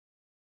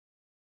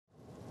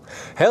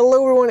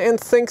Hello everyone and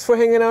thanks for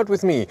hanging out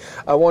with me.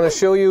 I want to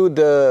show you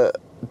the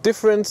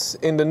difference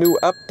in the new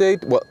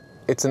update. Well,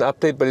 it's an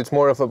update, but it's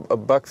more of a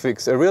bug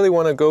fix. I really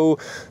want to go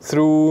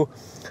through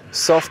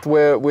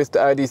software with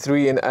the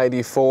Id.3 and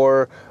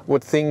Id.4,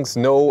 what things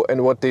know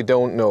and what they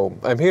don't know.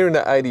 I'm here in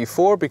the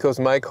Id.4 because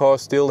my car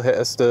still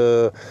has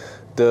the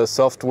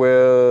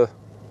software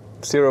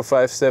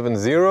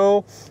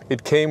 0570.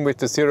 It came with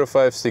the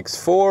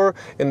 0564,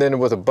 and then it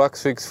was a bug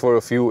fix for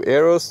a few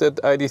errors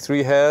that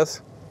Id.3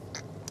 has.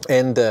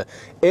 And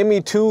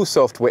Me2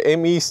 software,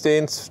 ME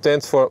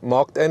stands for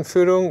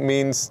Markteinführung,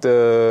 means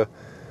the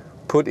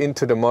put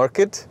into the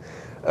market.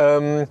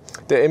 The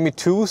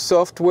Me2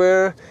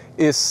 software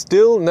is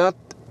still not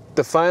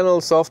the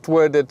final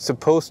software that's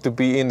supposed to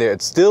be in there.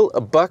 It's still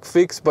a bug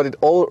fix, but it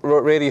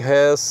already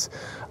has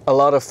a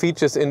lot of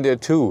features in there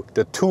too.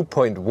 The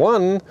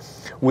 2.1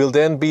 will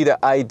then be the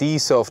ID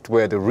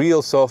software, the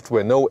real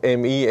software, no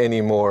ME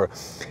anymore.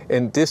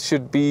 And this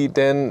should be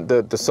then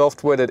the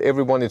software that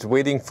everyone is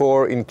waiting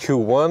for in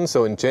Q1,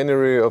 so in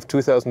January of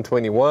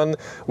 2021,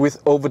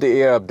 with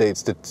over-the-air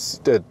updates.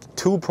 The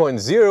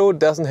 2.0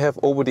 doesn't have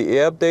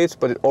over-the-air updates,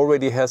 but it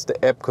already has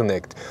the App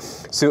Connect.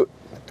 So,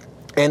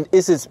 and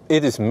it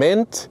is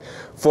meant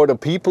for the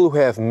people who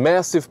have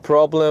massive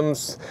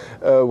problems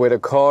where the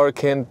car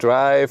can't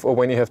drive, or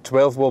when you have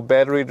 12-volt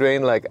battery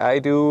drain like I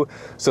do.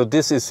 So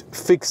this is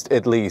fixed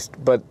at least,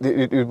 but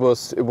it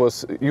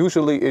was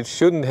usually it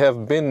shouldn't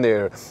have been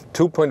there.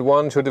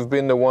 2.1 should have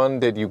been the one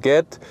that you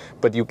get,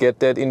 but you get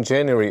that in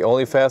January.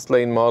 Only fast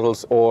lane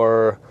models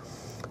or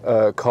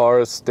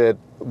cars that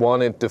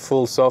wanted the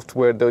full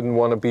software, didn't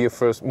want to be a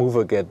first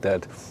mover, get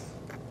that.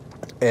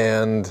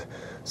 And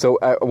so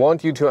I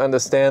want you to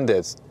understand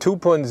this.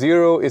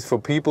 2.0 is for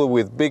people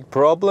with big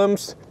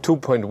problems.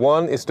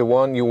 2.1 is the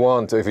one you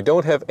want. So if you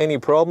don't have any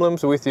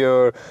problems with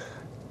your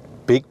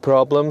big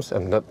problems,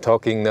 I'm not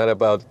talking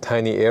about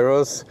tiny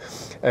errors.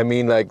 I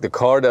mean like the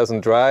car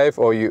doesn't drive,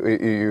 or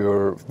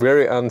you're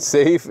very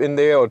unsafe in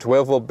there, or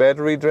 12-volt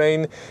battery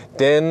drain,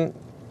 then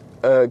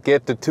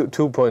get the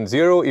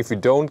 2.0. If you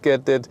don't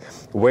get that,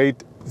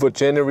 wait for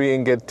January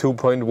and get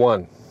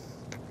 2.1.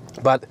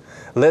 But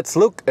let's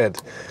look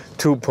at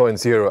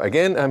 2.0.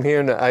 Again, I'm here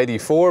in the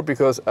Id.4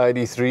 because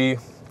Id.3,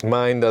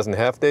 mine doesn't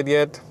have that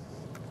yet.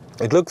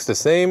 It looks the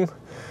same.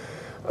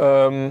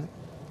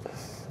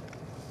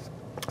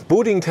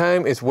 Booting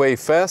time is way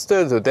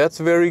faster, so that's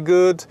very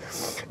good.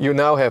 You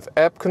now have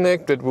App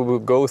Connect that we will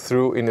go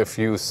through in a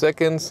few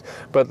seconds,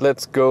 but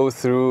let's go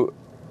through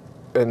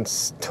and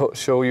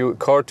show you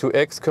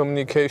Car2X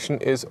communication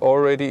is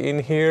already in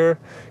here.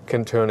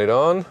 Can turn it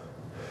on.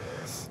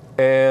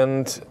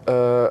 And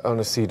I want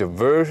to see the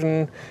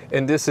version,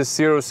 and this is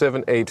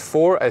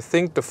 0784. I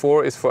think the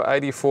 4 is for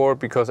Id.4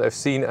 because I've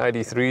seen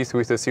Id.3s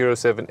with the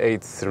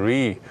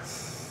 0783.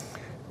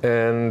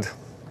 And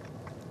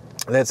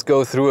let's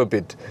go through a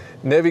bit.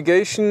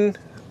 Navigation,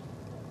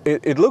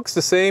 it looks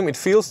the same, it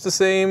feels the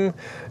same.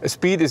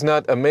 Speed is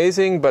not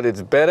amazing, but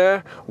it's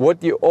better.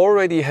 What you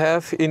already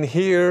have in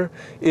here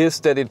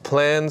is that it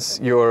plans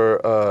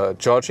your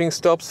charging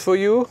stops for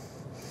you.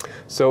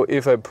 So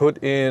if I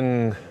put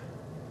in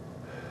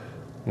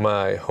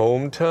my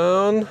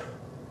hometown,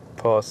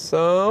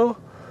 Passau,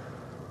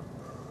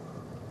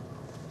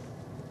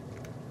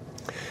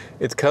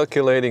 it's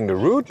calculating the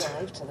route,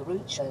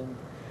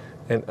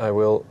 and I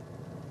will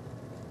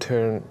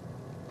turn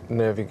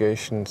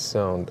navigation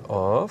sound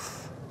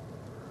off.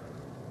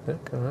 Yeah,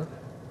 come on.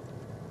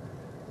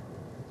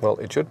 Well,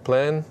 it should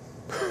plan.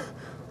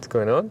 What's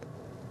going on?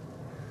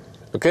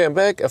 Okay, I'm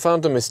back. I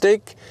found a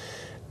mistake.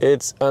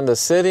 It's under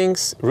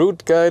settings,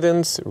 route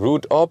guidance,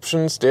 route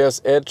options.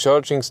 There's add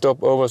charging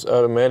stopovers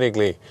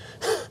automatically.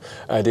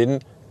 I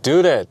didn't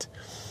do that.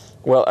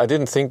 Well, I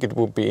didn't think it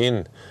would be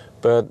in,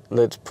 but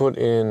let's put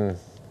in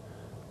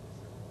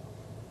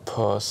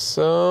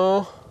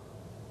Passau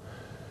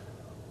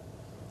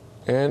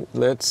and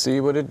let's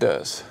see what it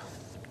does.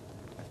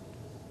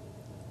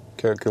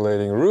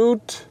 Calculating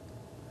route.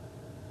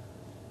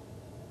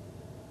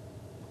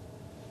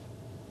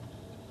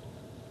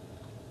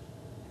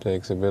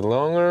 Takes a bit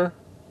longer,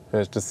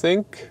 has to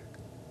think.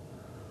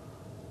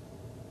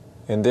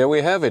 And there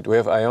we have it. We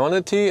have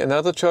Ionity,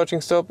 another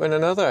charging stop, and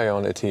another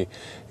Ionity.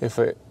 If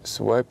I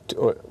swipe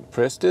or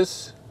press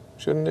this,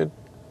 shouldn't it?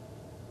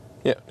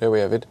 Yeah, there we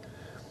have it.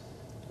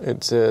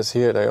 It says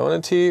here at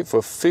Ionity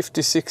for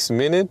 56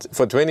 minutes,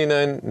 for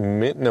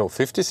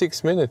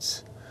 56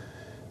 minutes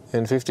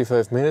and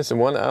 55 minutes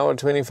and 1 hour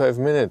 25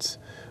 minutes.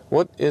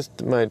 What is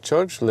my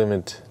charge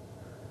limit?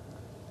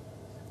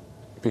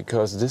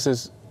 Because this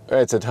is,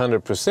 it's at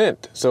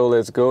 100%. So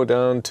let's go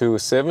down to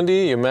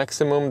 70, your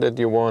maximum that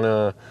you want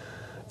to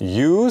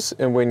use.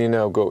 And when you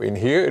now go in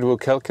here, it will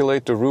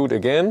calculate the route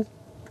again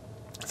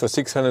for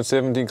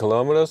 617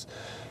 kilometers.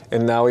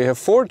 And now we have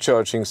 4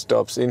 charging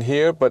stops in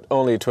here, but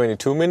only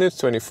 22 minutes,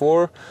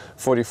 24,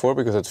 44,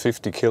 because it's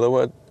 50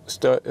 kilowatt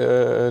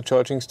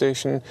charging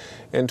station,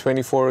 and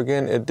 24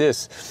 again at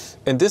this.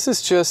 And this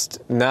is just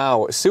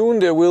now. Soon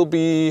there will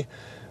be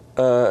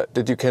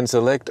that you can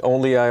select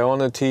only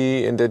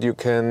Ionity, and that you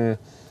can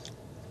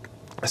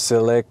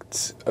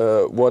select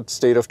what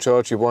state of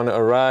charge you want to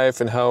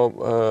arrive and how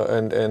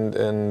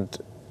and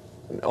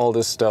all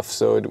this stuff.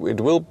 So it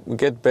will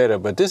get better,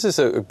 but this is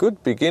a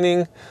good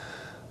beginning.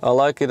 I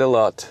like it a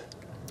lot.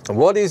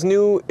 What is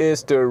new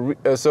is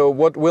so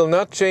what will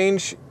not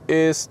change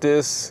is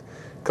this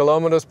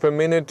kilometers per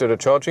minute, or the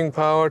charging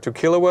power to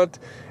kilowatt.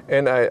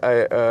 And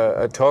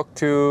I talked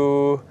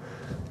to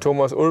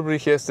Thomas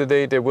Ulbrich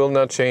yesterday. They will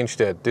not change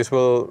that. This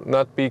will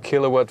not be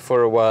kilowatt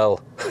for a while.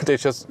 They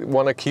just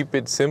want to keep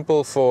it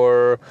simple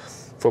for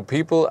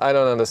people. I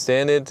don't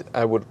understand it.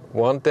 I would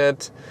want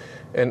that,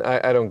 and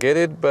I don't get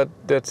it, but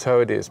that's how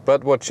it is.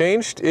 But what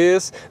changed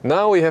is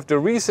now we have the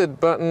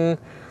reset button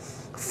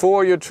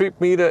for your trip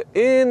meter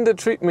in the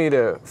trip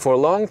meter for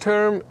long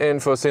term,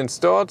 and for since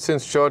start,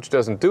 since charge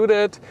doesn't do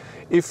that.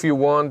 If you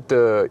want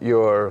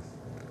your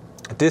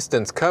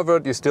distance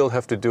covered, you still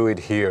have to do it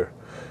here.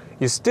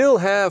 You still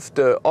have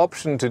the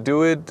option to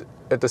do it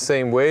at the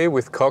same way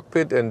with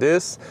cockpit and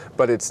this,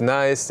 but it's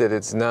nice that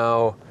it's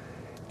now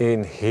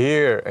in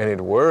here and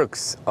it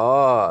works.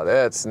 Ah,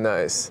 that's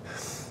nice.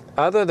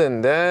 Other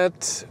than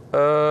that,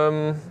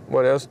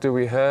 what else do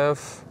we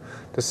have?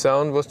 The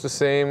sound was the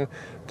same.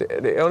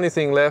 The only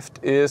thing left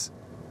is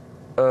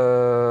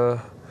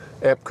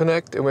App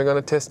Connect, and we're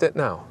gonna test that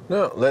now.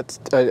 Now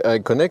I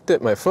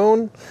connected my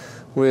phone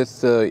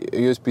with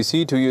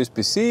USB-C to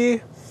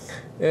USB-C,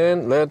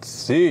 and let's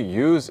see,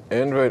 use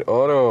Android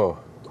Auto.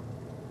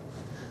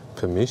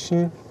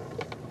 Permission.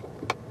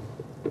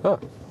 Ah,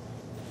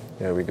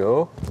 there we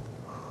go.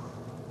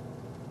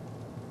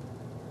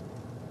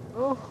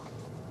 Oh,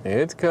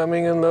 it's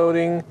coming and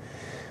loading.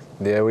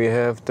 There we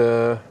have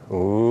the,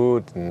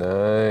 ooh,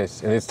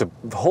 nice. And it's the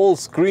whole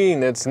screen,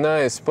 that's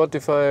nice.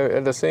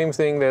 Spotify, the same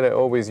thing that I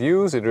always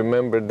use, it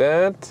remembered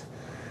that.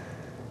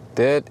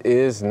 That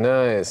is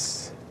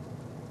nice.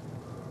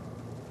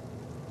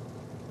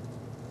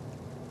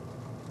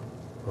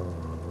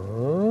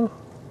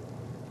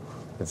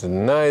 It's a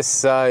nice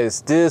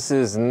size, this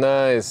is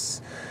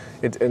nice.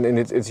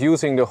 It's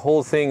using the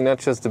whole thing, not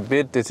just a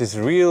bit. This is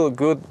real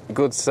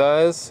good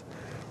size.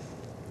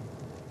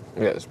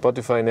 Yeah,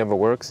 Spotify never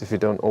works if you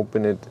don't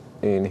open it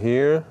in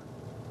here.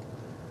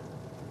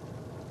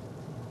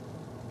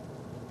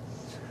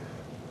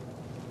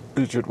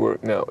 It should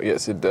work now.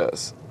 Yes, it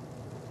does.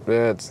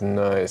 That's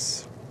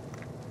nice.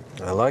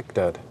 I like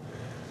that.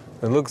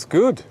 It looks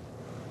good.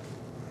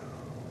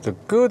 It's a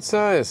good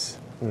size.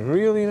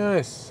 Really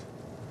nice.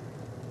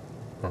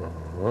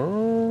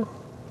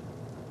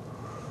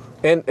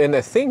 And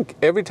I think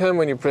every time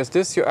when you press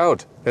this, you're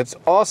out. That's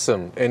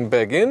awesome. And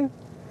back in.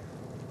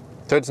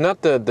 So it's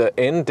not the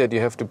end that you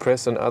have to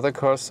press on other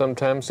cars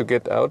sometimes to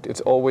get out.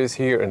 It's always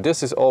here. And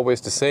this is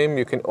always the same.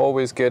 You can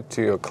always get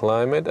to your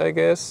climate, I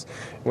guess.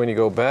 When you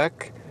go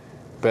back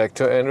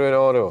to Android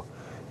Auto.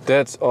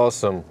 That's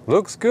awesome.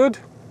 Looks good.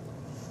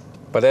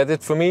 But that's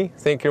it for me.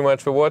 Thank you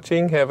much for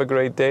watching. Have a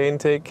great day and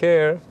take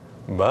care.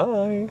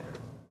 Bye.